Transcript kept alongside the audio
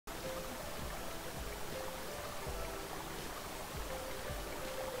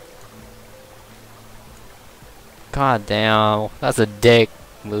God damn, that's a dick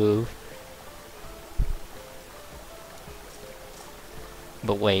move.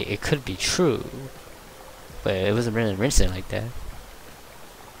 But wait, it could be true. But it wasn't really rinsing like that.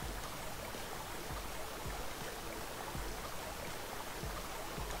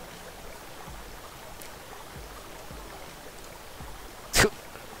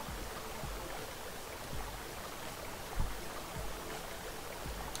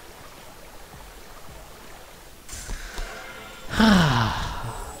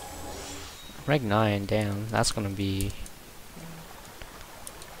 Rank 9, damn, that's gonna be...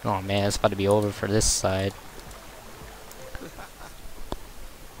 Oh man, it's about to be over for this side.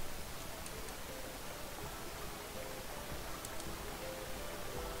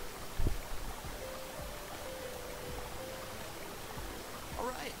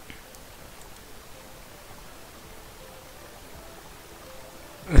 Alright.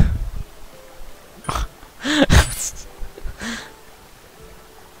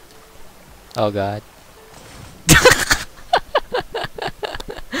 Oh god.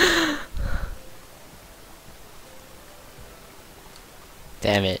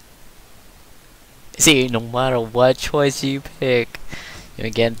 Damn it. See, no matter what choice you pick, you're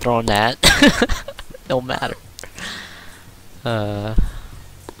getting thrown at. No matter.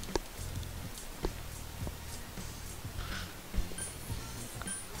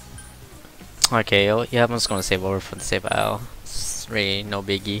 Okay, yeah, I'm just gonna save over for the save file. It's really no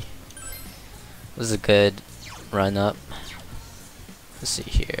biggie. This is a good run up. Let's see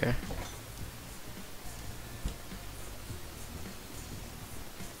here.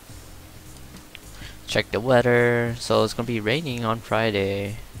 Check the weather. So it's gonna be raining on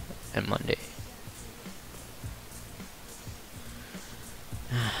Friday and Monday.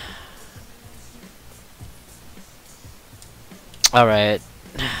 Alright.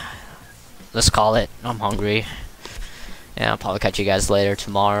 Let's call it. I'm hungry. And I'll probably catch you guys later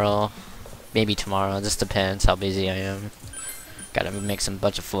tomorrow. Maybe tomorrow. It just depends how busy I am. Gotta make some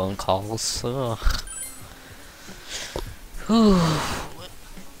bunch of phone calls. Ugh. Whew.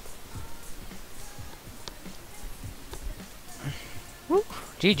 Woo.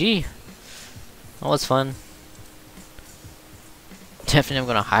 GG. That was fun. Definitely I'm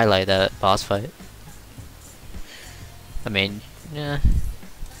gonna highlight that boss fight. I mean, yeah.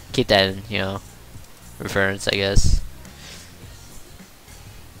 Keep that in, you know, reference, I guess.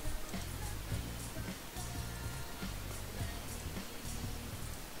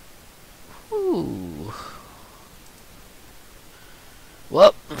 Ooh.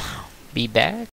 Well, be back.